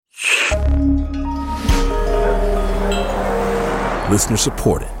Listener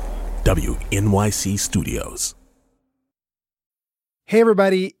supported. WNYC Studios. Hey,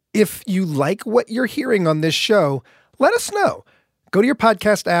 everybody. If you like what you're hearing on this show, let us know. Go to your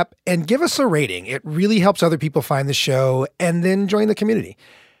podcast app and give us a rating. It really helps other people find the show and then join the community.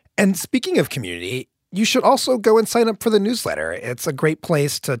 And speaking of community, you should also go and sign up for the newsletter. It's a great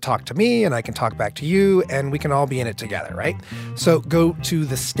place to talk to me, and I can talk back to you, and we can all be in it together, right? So go to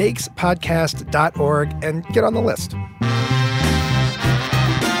thestakespodcast.org and get on the list.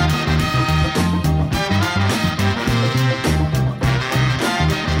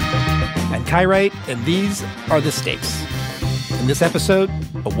 I'm Kai Wright, and these are The Stakes. In this episode,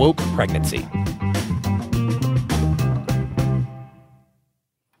 a woke pregnancy.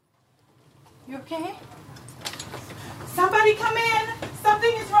 You okay? Somebody come in.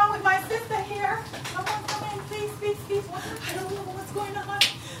 Something is wrong with my sister here. Someone come in, please. I don't know what's going on.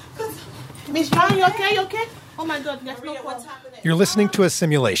 Miss Brown, you okay? You okay? Oh my God, there's no call. You're listening to a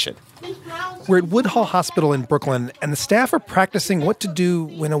simulation. We're at Woodhull Hospital in Brooklyn, and the staff are practicing what to do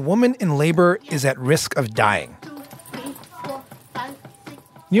when a woman in labor is at risk of dying.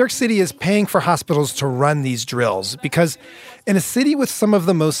 New York City is paying for hospitals to run these drills because in a city with some of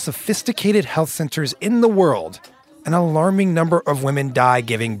the most sophisticated health centers in the world, an alarming number of women die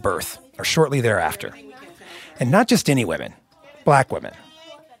giving birth or shortly thereafter. And not just any women, Black women.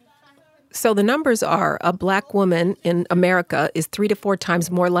 So the numbers are a Black woman in America is 3 to 4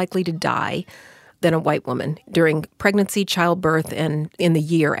 times more likely to die than a white woman during pregnancy, childbirth, and in the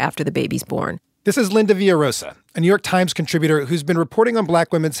year after the baby's born. This is Linda Villarosa, a New York Times contributor who's been reporting on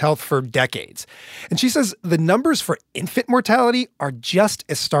Black women's health for decades. And she says the numbers for infant mortality are just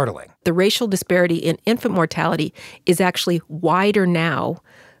as startling. The racial disparity in infant mortality is actually wider now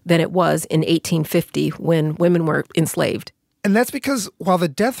than it was in 1850 when women were enslaved. And that's because while the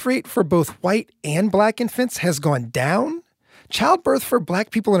death rate for both white and Black infants has gone down, childbirth for Black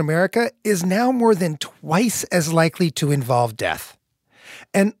people in America is now more than twice as likely to involve death.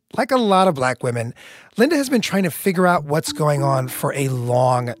 And like a lot of Black women, Linda has been trying to figure out what's going on for a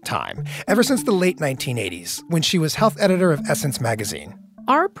long time, ever since the late 1980s, when she was health editor of Essence magazine.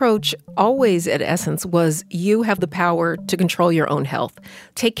 Our approach always at Essence was you have the power to control your own health.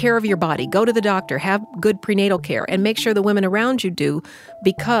 Take care of your body. Go to the doctor. Have good prenatal care. And make sure the women around you do,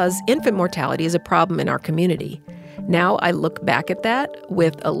 because infant mortality is a problem in our community. Now I look back at that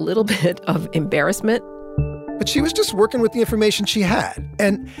with a little bit of embarrassment. But she was just working with the information she had.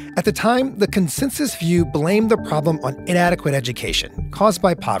 And at the time, the consensus view blamed the problem on inadequate education caused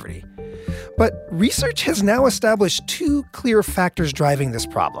by poverty. But research has now established 2 clear factors driving this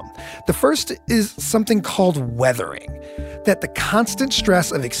problem. The first is something called weathering, that the constant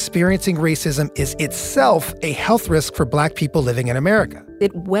stress of experiencing racism is itself a health risk for Black people living in America.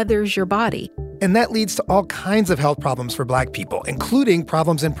 It weathers your body. And that leads to all kinds of health problems for Black people, including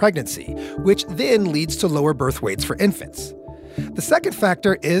problems in pregnancy, which then leads to lower birth weights for infants. The second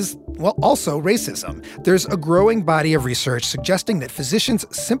factor is, well, also racism. There's a growing body of research suggesting that physicians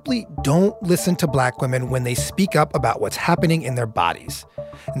simply don't listen to Black women when they speak up about what's happening in their bodies.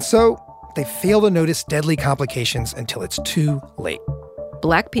 And so they fail to notice deadly complications until it's too late.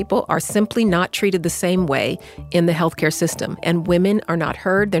 Black people are simply not treated the same way in the healthcare system, and women are not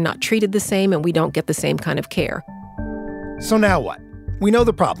heard, they're not treated the same, and we don't get the same kind of care. So now what? We know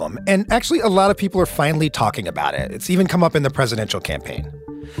the problem, and actually a lot of people are finally talking about it. It's even come up in the presidential campaign.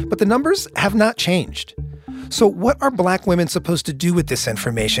 But the numbers have not changed. So what are Black women supposed to do with this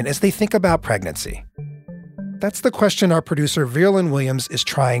information as they think about pregnancy? That's the question our producer Vera Lynn Williams is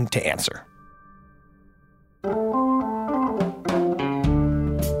trying to answer.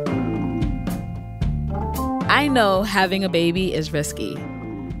 I know having a baby is risky.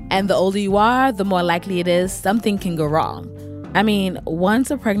 And the older you are, the more likely it is something can go wrong. I mean, once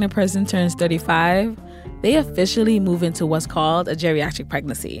a pregnant person turns 35, they officially move into what's called a geriatric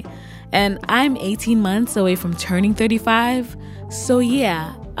pregnancy. And I'm 18 months away from turning 35, so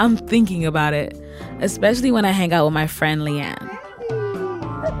yeah, I'm thinking about it, especially when I hang out with my friend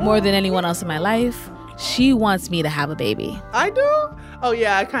Leanne. More than anyone else in my life, she wants me to have a baby. I do? Oh,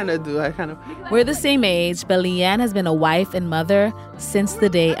 yeah, I kind of do. We're the same age, but Leanne has been a wife and mother since the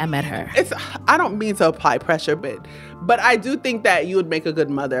day I met her. I don't mean to apply pressure, but I do think that you would make a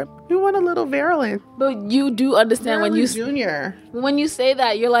good mother. You want a little Vera Lynn. But you do understand when you Junior. When you say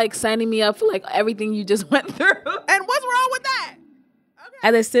that, you're like signing me up for like everything you just went through. And what's wrong with that? Okay.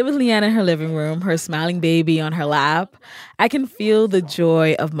 As I sit with Leanne in her living room, her smiling baby on her lap, I can feel the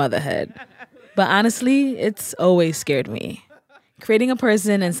joy of motherhood. But honestly, it's always scared me. Creating a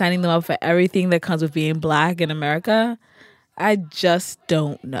person and signing them up for everything that comes with being Black in America, I just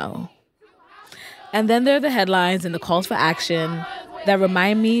don't know. And then there are the headlines and the calls for action that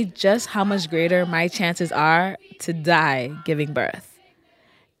remind me just how much greater my chances are to die giving birth.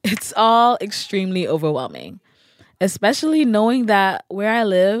 It's all extremely overwhelming, especially knowing that where I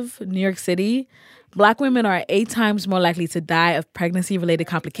live, New York City, Black women are 8 times more likely to die of pregnancy-related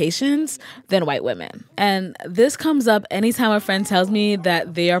complications than white women. And this comes up anytime a friend tells me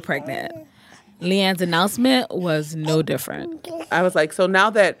that they are pregnant. Leanne's announcement was no different. I was like, so now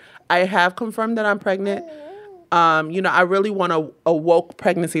that I have confirmed that I'm pregnant, I really want a woke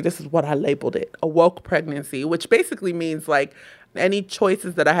pregnancy. This is what I labeled it, a woke pregnancy, which basically means like any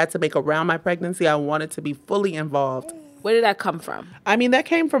choices that I had to make around my pregnancy, I wanted to be fully involved. Where did that come from? I mean, that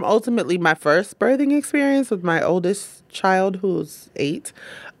came from ultimately my first birthing experience with my oldest child, who's 8.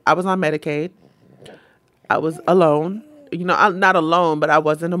 I was on Medicaid. I was alone. I'm not alone, but I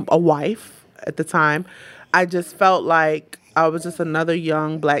wasn't a wife at the time. I just felt like I was just another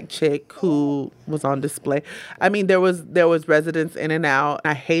young Black chick who was on display. I mean, there was residents in and out.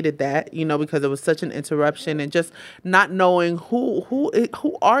 I hated that, because it was such an interruption and just not knowing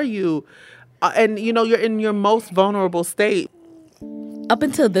who are you, and you're in your most vulnerable state. Up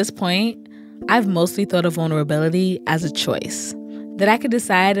until this point, I've mostly thought of vulnerability as a choice, that I could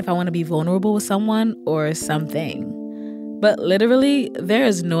decide if I want to be vulnerable with someone or something. But literally, there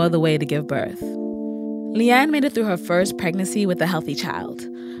is no other way to give birth. Leanne made it through her first pregnancy with a healthy child,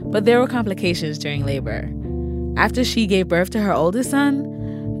 but there were complications during labor. After she gave birth to her oldest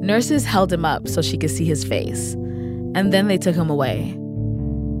son, nurses held him up so she could see his face, and then they took him away.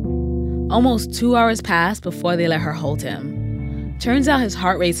 Almost 2 hours passed before they let her hold him. Turns out his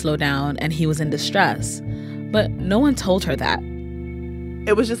heart rate slowed down and he was in distress, but no one told her that.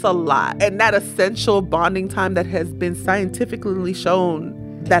 It was just a lot, and that essential bonding time that has been scientifically shown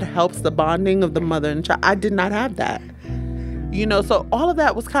that helps the bonding of the mother and child. I did not have that. So all of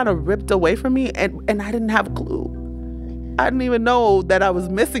that was kind of ripped away from me, and I didn't have a clue. I didn't even know that I was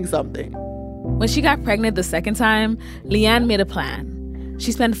missing something. When she got pregnant the second time, Leanne made a plan.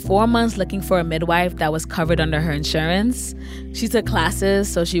 She spent 4 months looking for a midwife that was covered under her insurance. She took classes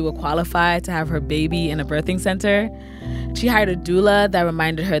so she would qualify to have her baby in a birthing center. She hired a doula that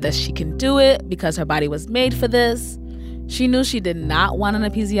reminded her that she can do it because her body was made for this. She knew she did not want an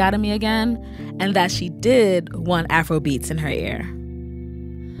episiotomy again, and that she did want Afro beats in her ear.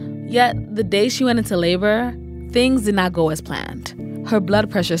 Yet, the day she went into labor, things did not go as planned. Her blood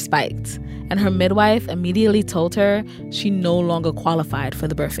pressure spiked, and her midwife immediately told her she no longer qualified for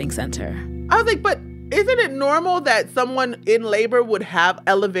the birthing center. I was like, but isn't it normal that someone in labor would have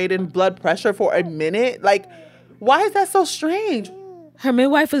elevated blood pressure for a minute? Like, why is that so strange? Her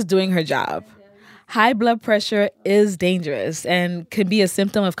midwife was doing her job. High blood pressure is dangerous and can be a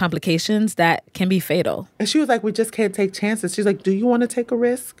symptom of complications that can be fatal. And she was like, we just can't take chances. She's like, do you want to take a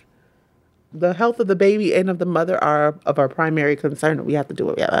risk? The health of the baby and of the mother are of our primary concern. We have to do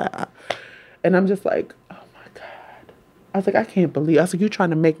it. And I'm just like, oh my God. I was like, I can't believe. I was like, you're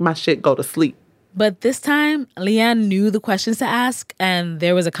trying to make my shit go to sleep. But this time, Leanne knew the questions to ask, and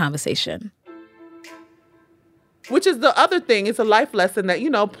there was a conversation. Which is the other thing. It's a life lesson that,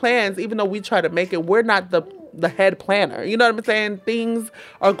 plans, even though we try to make it, we're not the head planner. You know what I'm saying? Things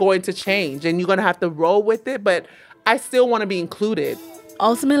are going to change and you're going to have to roll with it. But I still want to be included.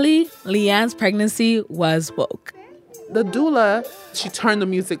 Ultimately, Leanne's pregnancy was woke. The doula, she turned the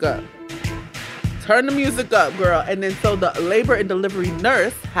music up. Turn the music up, girl. And then so the labor and delivery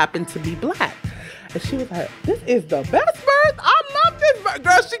nurse happened to be Black. And she was like, this is the best birth. I love this birth.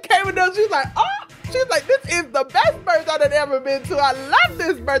 Girl, she came in there. She was like, oh. She was like, this is the best birth I've ever been to. I love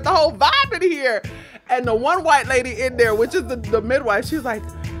this birth. The whole vibe in here. And the one white lady in there, which is the midwife, she's like,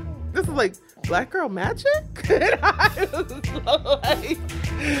 this is like Black girl magic? And I was like,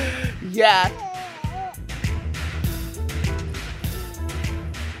 yeah.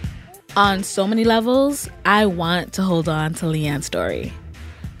 On so many levels, I want to hold on to Leanne's story.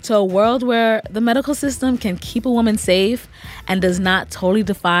 To a world where the medical system can keep a woman safe and does not totally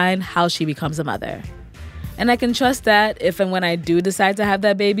define how she becomes a mother. And I can trust that if and when I do decide to have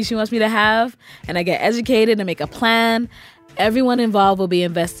that baby she wants me to have, and I get educated and make a plan, everyone involved will be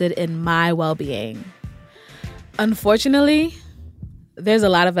invested in my well-being. Unfortunately, there's a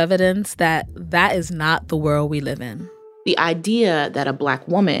lot of evidence that that is not the world we live in. The idea that a Black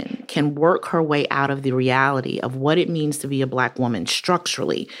woman can work her way out of the reality of what it means to be a Black woman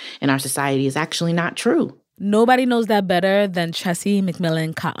structurally in our society is actually not true. Nobody knows that better than Tressie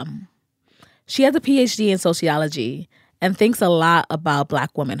McMillan Cottom. She has a PhD in sociology and thinks a lot about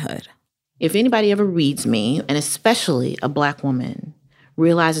Black womanhood. If anybody ever reads me, and especially a Black woman,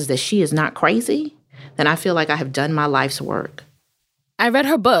 realizes that she is not crazy, then I feel like I have done my life's work. I read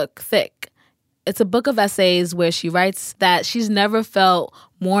her book, Thick, It's a book of essays where she writes that she's never felt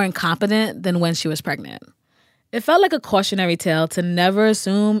more incompetent than when she was pregnant. It felt like a cautionary tale to never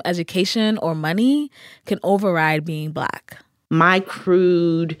assume education or money can override being Black. My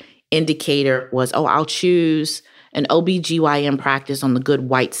crude indicator was, I'll choose an OBGYN practice on the good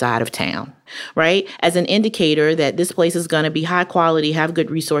white side of town, right? As an indicator that this place is going to be high quality, have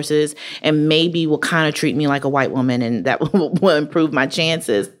good resources, and maybe will kind of treat me like a white woman, and that will improve my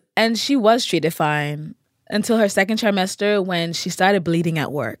chances. And she was treated fine until her second trimester when she started bleeding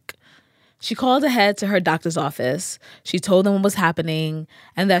at work. She called ahead to her doctor's office. She told them what was happening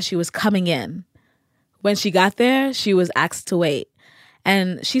and that she was coming in. When she got there, she was asked to wait.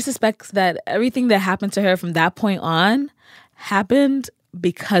 And she suspects that everything that happened to her from that point on happened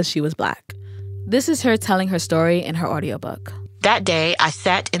because she was Black. This is her telling her story in her audiobook. That day, I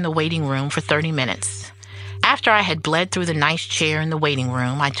sat in the waiting room for 30 minutes. After I had bled through the nice chair in the waiting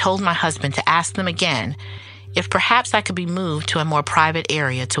room, I told my husband to ask them again if perhaps I could be moved to a more private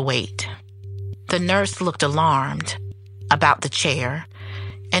area to wait. The nurse looked alarmed about the chair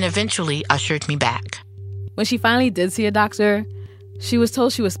and eventually ushered me back. When she finally did see a doctor, she was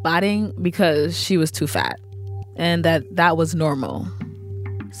told she was spotting because she was too fat and that was normal.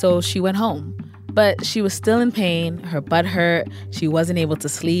 So she went home. But she was still in pain, her butt hurt, she wasn't able to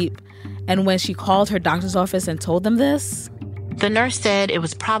sleep. And when she called her doctor's office and told them this, the nurse said it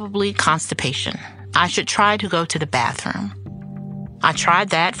was probably constipation. I should try to go to the bathroom. I tried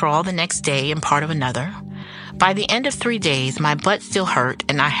that for all the next day and part of another. By the end of 3 days, my butt still hurt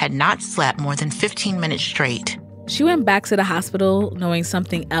and I had not slept more than 15 minutes straight. She went back to the hospital knowing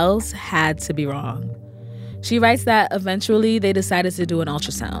something else had to be wrong. She writes that eventually they decided to do an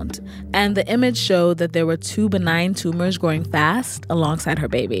ultrasound, and the image showed that there were 2 benign tumors growing fast alongside her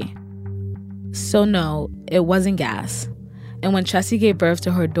baby. So no, it wasn't gas. And when Tressie gave birth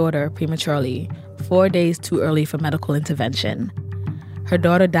to her daughter prematurely, 4 days too early for medical intervention, her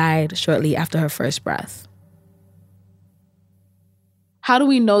daughter died shortly after her first breath. How do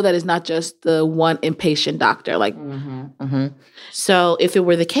we know that it's not just the one inpatient doctor? So if it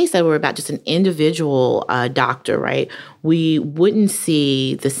were the case that we're about just an individual doctor, right, we wouldn't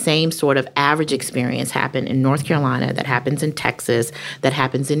see the same sort of average experience happen in North Carolina that happens in Texas, that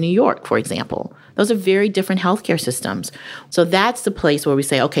happens in New York, for example. Those are very different healthcare systems. So that's the place where we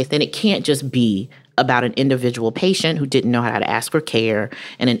say, okay, then it can't just be about an individual patient who didn't know how to ask for care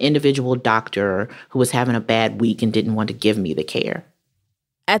and an individual doctor who was having a bad week and didn't want to give me the care.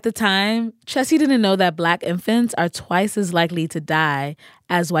 At the time, Tressie didn't know that Black infants are twice as likely to die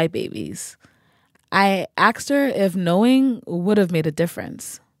as white babies. I asked her if knowing would have made a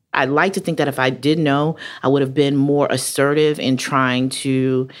difference. I'd like to think that if I did know, I would have been more assertive in trying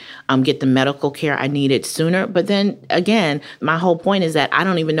to get the medical care I needed sooner. But then again, my whole point is that I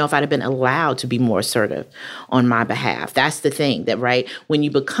don't even know if I'd have been allowed to be more assertive on my behalf. That's the thing, that, right, when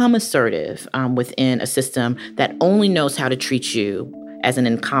you become assertive within a system that only knows how to treat you as an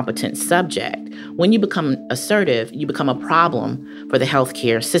incompetent subject, when you become assertive, you become a problem for the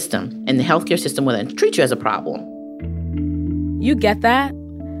healthcare system. And the healthcare system will then treat you as a problem. You get that?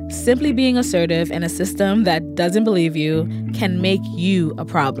 Simply being assertive in a system that doesn't believe you can make you a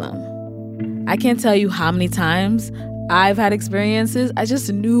problem. I can't tell you how many times I've had experiences I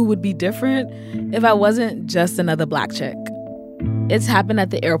just knew would be different if I wasn't just another Black chick. It's happened at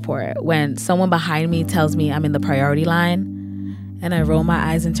the airport when someone behind me tells me I'm in the priority line, and I roll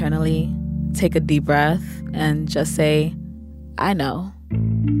my eyes internally, take a deep breath, and just say, I know.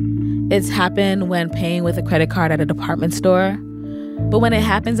 It's happened when paying with a credit card at a department store. But when it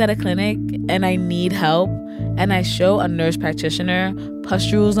happens at a clinic and I need help and I show a nurse practitioner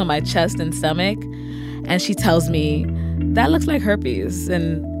pustules on my chest and stomach, and she tells me, that looks like herpes,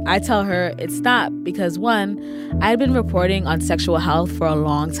 and I tell her it's not because 1, I'd been reporting on sexual health for a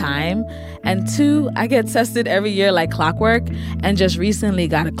long time, and 2, I get tested every year like clockwork and just recently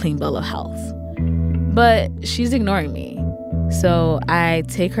got a clean bill of health. But she's ignoring me. So I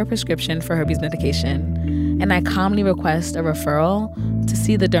take her prescription for herpes medication and I calmly request a referral to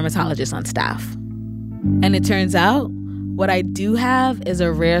see the dermatologist on staff. And it turns out what I do have is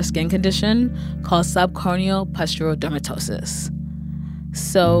a rare skin condition called subcorneal pustular dermatosis.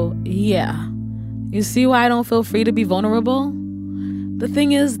 So, yeah. You see why I don't feel free to be vulnerable? The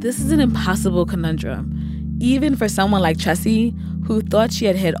thing is, this is an impossible conundrum, even for someone like Tressie, who thought she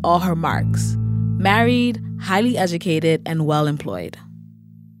had hit all her marks. Married, highly educated, and well-employed.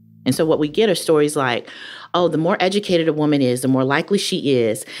 And so what we get are stories like, oh, the more educated a woman is, the more likely she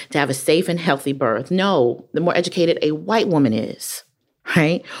is to have a safe and healthy birth. No, the more educated a white woman is,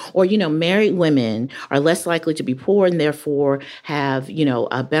 right? Or, married women are less likely to be poor and therefore have,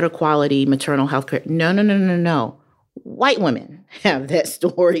 a better quality maternal health care. No. White women have that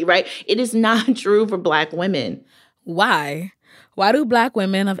story, right? It is not true for Black women. Why? Why do Black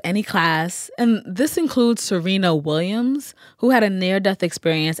women of any class, and this includes Serena Williams, who had a near-death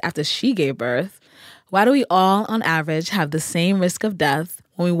experience after she gave birth, why do we all, on average, have the same risk of death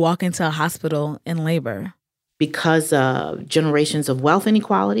when we walk into a hospital in labor? Because of generations of wealth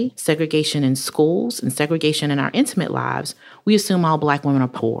inequality, segregation in schools, and segregation in our intimate lives, we assume all Black women are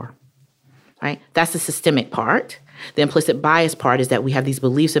poor, right? That's the systemic part. The implicit bias part is that we have these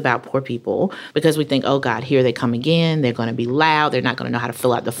beliefs about poor people because we think, oh, God, here they come again. They're going to be loud. They're not going to know how to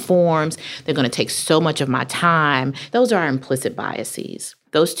fill out the forms. They're going to take so much of my time. Those are our implicit biases.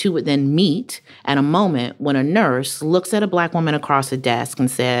 Those two would then meet at a moment when a nurse looks at a Black woman across the desk and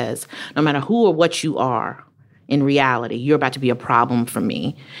says, no matter who or what you are, in reality, you're about to be a problem for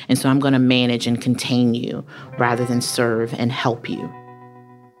me. And so I'm going to manage and contain you rather than serve and help you.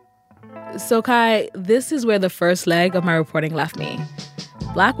 So, Kai, this is where the first leg of my reporting left me.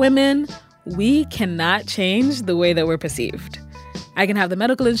 Black women, we cannot change the way that we're perceived. I can have the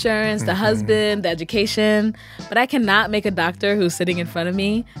medical insurance, the husband, the education, but I cannot make a doctor who's sitting in front of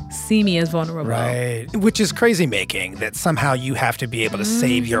me see me as vulnerable. Right. Which is crazy making, that somehow you have to be able to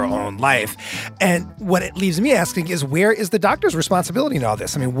save your own life. And what it leaves me asking is, where is the doctor's responsibility in all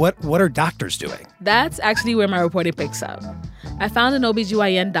this? I mean, what are doctors doing? That's actually where my reporting picks up. I found an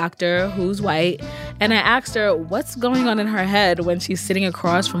OBGYN doctor who's white, and I asked her what's going on in her head when she's sitting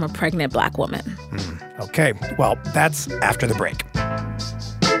across from a pregnant Black woman. Okay, well, that's after the break.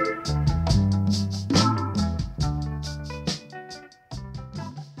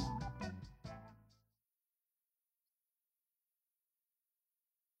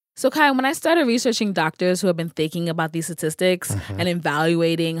 So, Kai, when I started researching doctors who have been thinking about these statistics and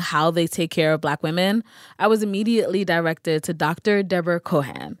evaluating how they take care of Black women, I was immediately directed to Dr. Deborah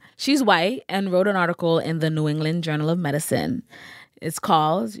Cohan. She's white and wrote an article in the New England Journal of Medicine. It's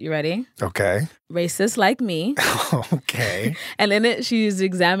called, you ready? Okay. Racist Like Me. Okay. And in it, she's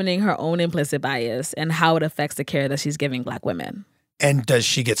examining her own implicit bias and how it affects the care that she's giving Black women. And does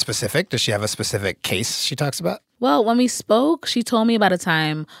she get specific? Does she have a specific case she talks about? Well, when we spoke, she told me about a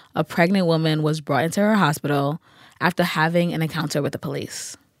time a pregnant woman was brought into her hospital after having an encounter with the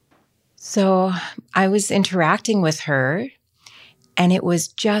police. So I was interacting with her, and it was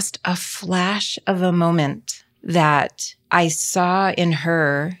just a flash of a moment that I saw in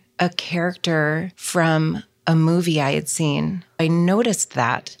her a character from a movie I had seen. I noticed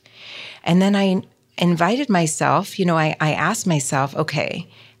that. And then I invited myself, I asked myself, okay,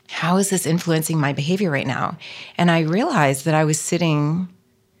 how is this influencing my behavior right now? And I realized that I was sitting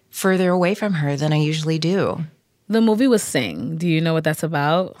further away from her than I usually do. The movie was Sing. Do you know what that's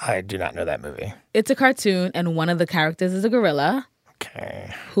about? I do not know that movie. It's a cartoon, and one of the characters is a gorilla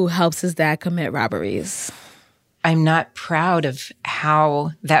who helps his dad commit robberies. I'm not proud of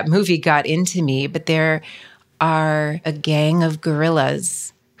how that movie got into me, but there are a gang of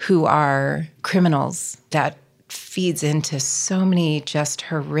gorillas who are criminals that feeds into so many just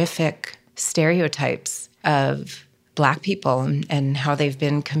horrific stereotypes of Black people and how they've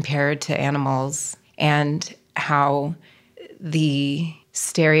been compared to animals and how the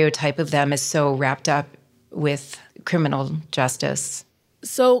stereotype of them is so wrapped up with criminal justice.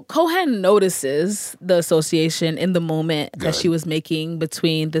 So Cohan notices the association in the moment that she was making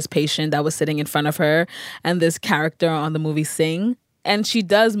between this patient that was sitting in front of her and this character on the movie Sing. And she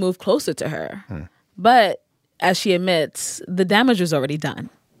does move closer to her. But as she admits, the damage was already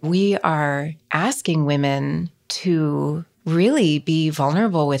done. We are asking women to really be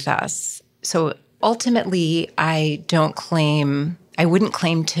vulnerable with us. So ultimately, I wouldn't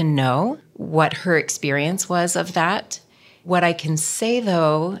claim to know what her experience was of that. What I can say,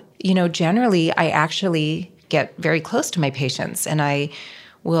 though, generally, I actually get very close to my patients, and I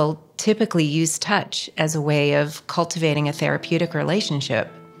will typically use touch as a way of cultivating a therapeutic relationship.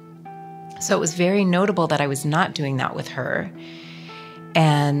 So it was very notable that I was not doing that with her.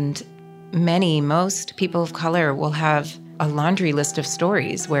 And most people of color will have a laundry list of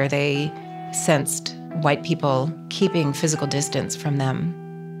stories where they sensed white people keeping physical distance from them.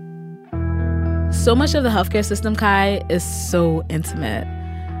 So much of the healthcare system, Kai, is so intimate,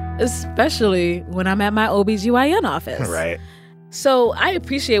 especially when I'm at my OBGYN office. Right. So I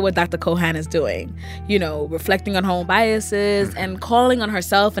appreciate what Dr. Cohan is doing, reflecting on her own biases and calling on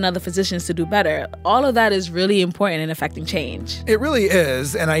herself and other physicians to do better. All of that is really important in affecting change. It really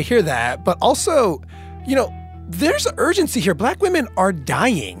is, and I hear that. But also, there's urgency here. Black women are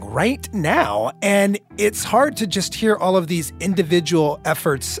dying right now, and it's hard to just hear all of these individual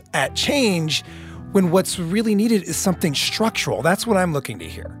efforts at change when what's really needed is something structural. That's what I'm looking to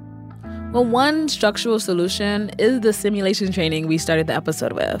hear. Well, one structural solution is the simulation training we started the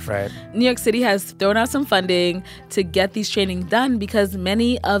episode with. Right. New York City has thrown out some funding to get these trainings done because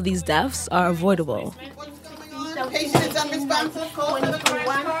many of these deaths are avoidable. Patients unresponsive, call for the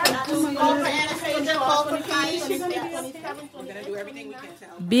crash card, call for anesthesia, call for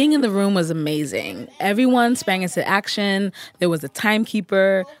Being in the room was amazing. Everyone sprang into action. There was a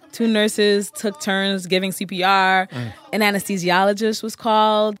timekeeper. 2 nurses took turns giving CPR. An anesthesiologist was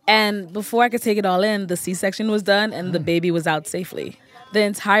called. And before I could take it all in, the C-section was done and the baby was out safely. The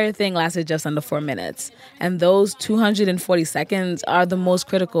entire thing lasted just under 4 minutes. And those 240 seconds are the most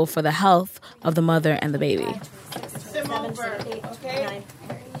critical for the health of the mother and the baby.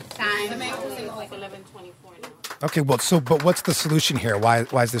 Okay, well, but what's the solution here? Why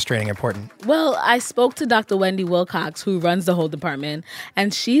is this training important? Well, I spoke to Dr. Wendy Wilcox, who runs the whole department,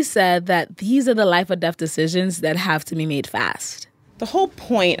 and she said that these are the life or death decisions that have to be made fast. The whole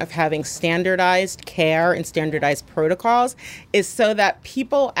point of having standardized care and standardized protocols is so that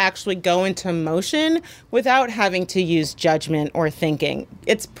people actually go into motion without having to use judgment or thinking.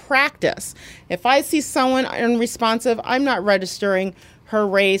 It's practice. If I see someone unresponsive, I'm not registering her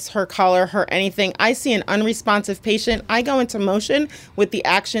race, her color, her anything. I see an unresponsive patient, I go into motion with the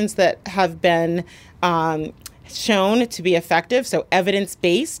actions that have been shown to be effective. So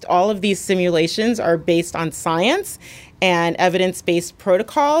evidence-based, all of these simulations are based on science and evidence-based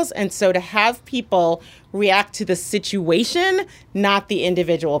protocols. And so to have people react to the situation, not the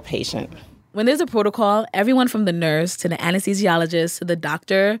individual patient. When there's a protocol, everyone from the nurse to the anesthesiologist to the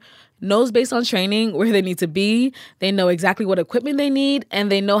doctor knows based on training where they need to be. They know exactly what equipment they need,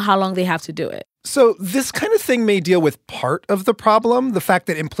 and they know how long they have to do it. So this kind of thing may deal with part of the problem, the fact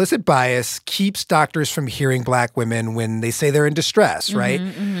that implicit bias keeps doctors from hearing Black women when they say they're in distress, right?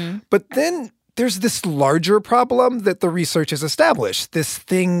 But then there's this larger problem that the research has established, this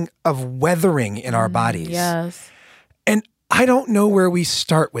thing of weathering in our bodies. Yes. And I don't know where we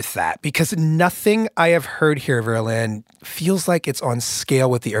start with that because nothing I have heard here, Verlyn, feels like it's on scale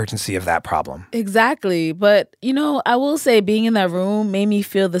with the urgency of that problem. Exactly. But, I will say being in that room made me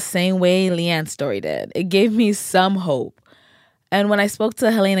feel the same way Leanne's story did. It gave me some hope. And when I spoke to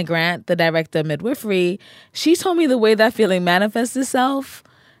Helena Grant, the director of midwifery, she told me the way that feeling manifests itself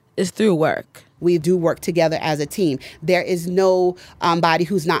is through work. We do work together as a team. There is no body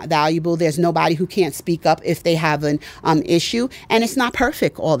who's not valuable. There's nobody who can't speak up if they have an issue. And it's not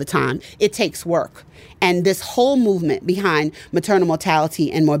perfect all the time. It takes work. And this whole movement behind maternal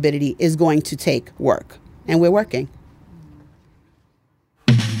mortality and morbidity is going to take work. And we're working.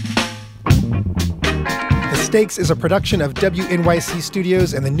 The Stakes is a production of WNYC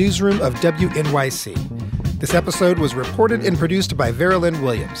Studios and the newsroom of WNYC. This episode was reported and produced by Verlyn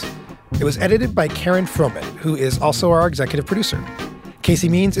Williams. It was edited by Karen Froman, who is also our executive producer. Casey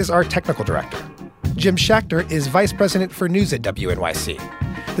Means is our technical director. Jim Schachter is vice president for news at WNYC.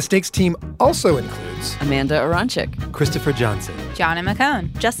 The Stakes team also includes Amanda Aronchik, Christopher Johnson, Jonna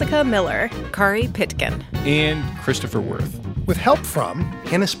McCone, Jessica Miller, Kari Pitkin, and Christopher Worth. With help from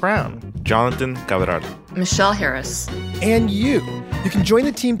Hannes Brown, Jonathan Cabral, Michelle Harris, and you. You can join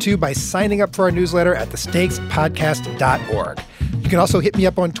the team too by signing up for our newsletter at thestakespodcast.org. You can also hit me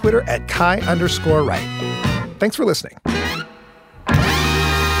up on Twitter at Kai_Wright. Thanks for listening.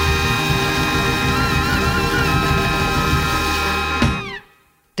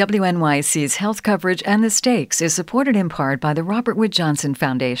 WNYC's health coverage and The Stakes is supported in part by the Robert Wood Johnson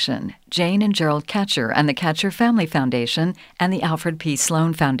Foundation, Jane and Gerald Katcher and the Katcher Family Foundation, and the Alfred P.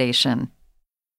 Sloan Foundation.